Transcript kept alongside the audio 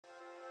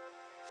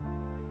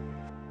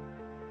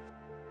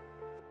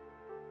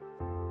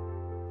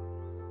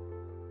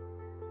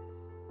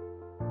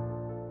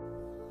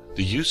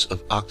The use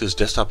of Okta's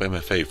Desktop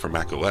MFA for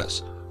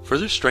macOS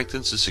further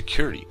strengthens the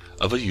security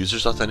of a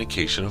user's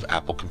authentication of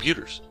Apple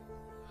computers.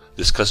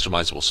 This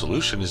customizable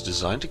solution is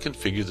designed to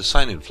configure the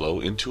sign-in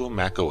flow into a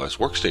macOS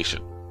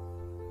workstation.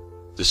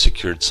 The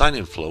secured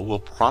sign-in flow will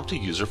prompt a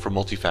user for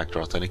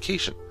multi-factor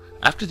authentication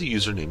after the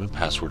username and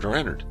password are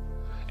entered,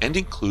 and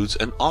includes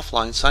an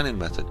offline sign-in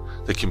method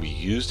that can be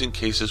used in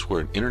cases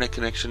where an internet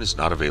connection is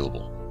not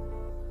available.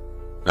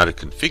 Now, to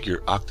configure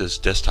Okta's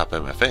Desktop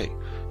MFA,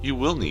 you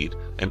will need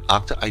an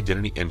Okta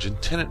Identity Engine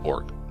tenant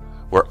org,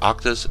 where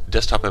Okta's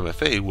Desktop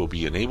MFA will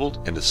be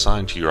enabled and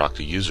assigned to your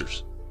Okta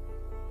users.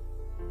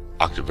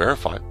 Okta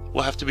Verify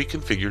will have to be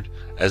configured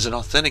as an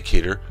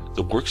authenticator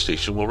the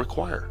workstation will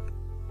require.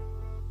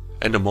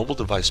 And a mobile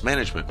device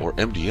management or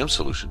MDM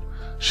solution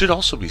should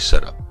also be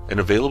set up and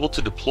available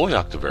to deploy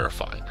Okta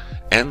Verify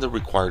and the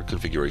required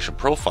configuration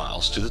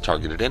profiles to the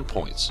targeted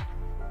endpoints.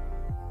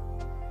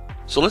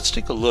 So let's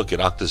take a look at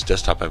Okta's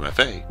Desktop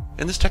MFA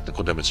in this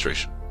technical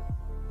demonstration.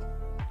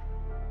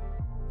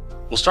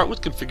 We'll start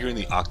with configuring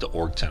the Okta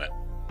org tenant.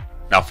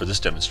 Now for this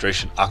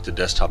demonstration, Okta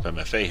Desktop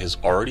MFA has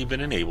already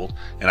been enabled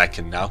and I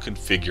can now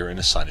configure and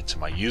assign it to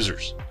my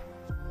users.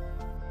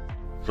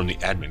 From the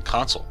admin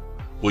console,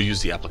 we'll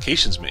use the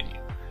Applications menu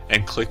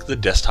and click the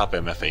Desktop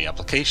MFA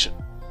application.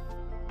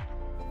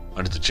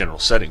 Under the General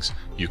Settings,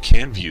 you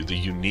can view the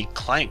unique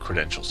client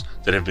credentials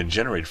that have been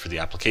generated for the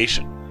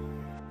application.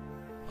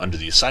 Under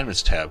the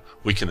Assignments tab,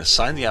 we can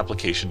assign the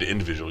application to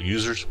individual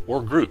users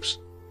or groups,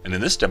 and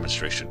in this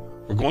demonstration,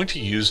 we're going to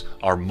use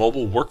our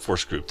mobile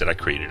workforce group that I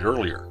created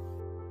earlier.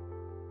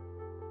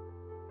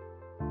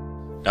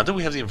 Now that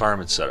we have the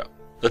environment set up,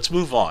 let's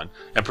move on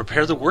and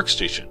prepare the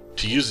workstation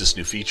to use this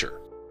new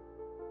feature.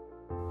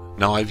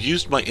 Now I've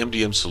used my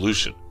MDM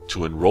solution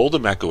to enroll the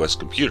macOS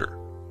computer,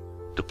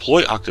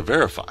 deploy Okta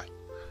Verify,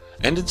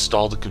 and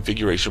install the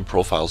configuration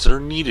profiles that are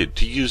needed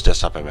to use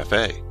Desktop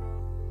MFA.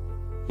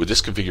 With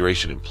this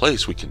configuration in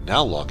place, we can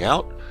now log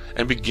out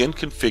and begin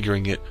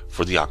configuring it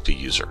for the Okta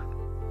user.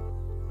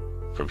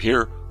 From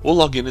here, we'll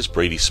log in as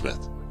Brady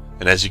Smith,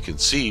 and as you can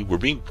see, we're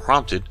being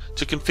prompted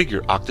to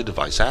configure Okta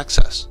device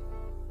access.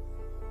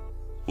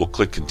 We'll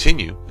click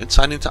Continue and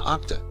sign into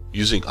Okta,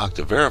 using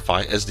Okta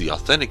Verify as the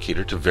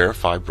authenticator to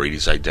verify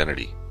Brady's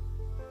identity.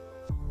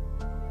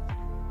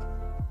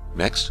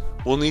 Next,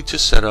 we'll need to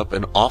set up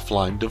an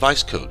offline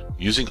device code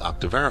using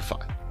Okta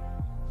Verify.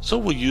 So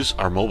we'll use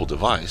our mobile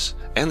device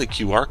and the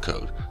QR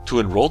code to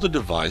enroll the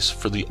device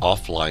for the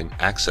offline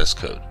access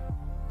code.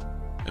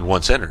 And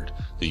once entered,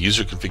 the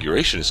user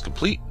configuration is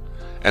complete,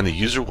 and the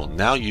user will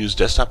now use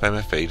Desktop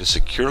MFA to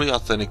securely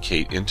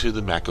authenticate into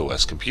the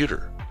macOS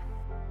computer.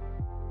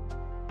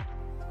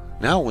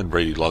 Now when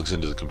Brady logs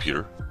into the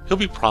computer, he'll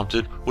be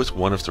prompted with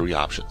one of three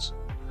options: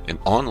 an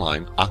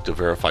online Okta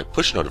Verify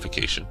push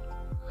notification,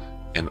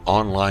 an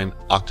online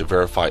Okta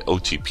Verify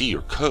OTP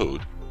or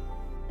code,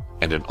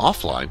 and an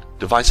offline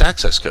device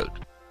access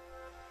code.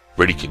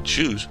 Brady can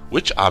choose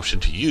which option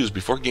to use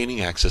before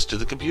gaining access to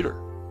the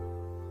computer.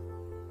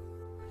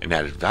 An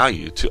added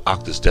value to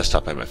Okta's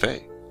Desktop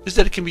MFA is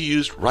that it can be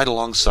used right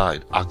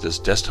alongside Okta's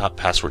Desktop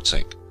Password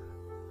Sync,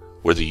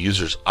 where the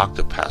user's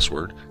Okta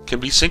password can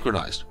be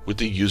synchronized with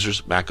the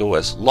user's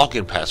macOS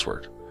login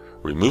password,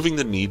 removing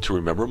the need to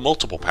remember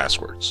multiple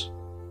passwords.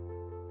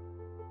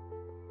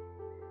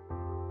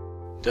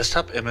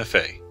 Desktop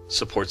MFA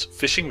supports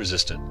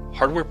phishing-resistant,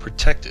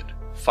 hardware-protected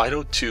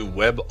FIDO2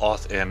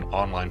 WebAuthn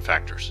online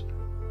factors.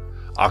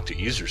 Okta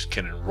users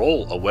can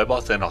enroll a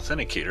WebAuthn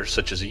authenticator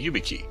such as a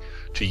YubiKey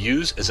to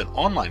use as an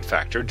online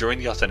factor during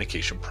the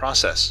authentication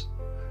process.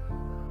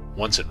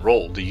 Once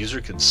enrolled, the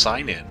user can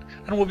sign in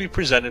and will be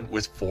presented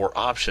with four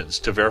options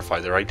to verify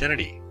their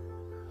identity: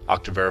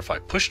 Okta Verify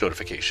push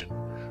notification,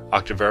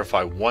 Okta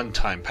Verify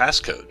one-time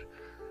passcode,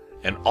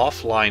 an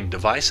offline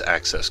device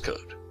access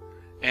code,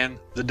 and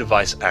the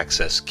device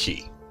access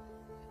key.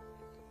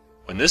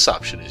 When this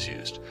option is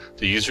used,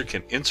 the user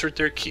can insert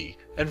their key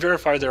and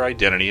verify their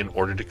identity in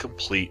order to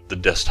complete the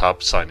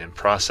desktop sign-in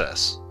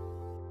process.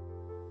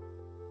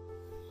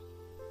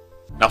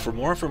 Now for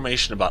more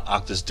information about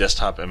Okta's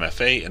Desktop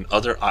MFA and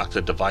other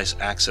Okta device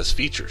access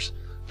features,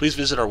 please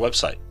visit our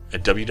website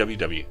at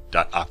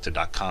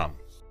www.okta.com.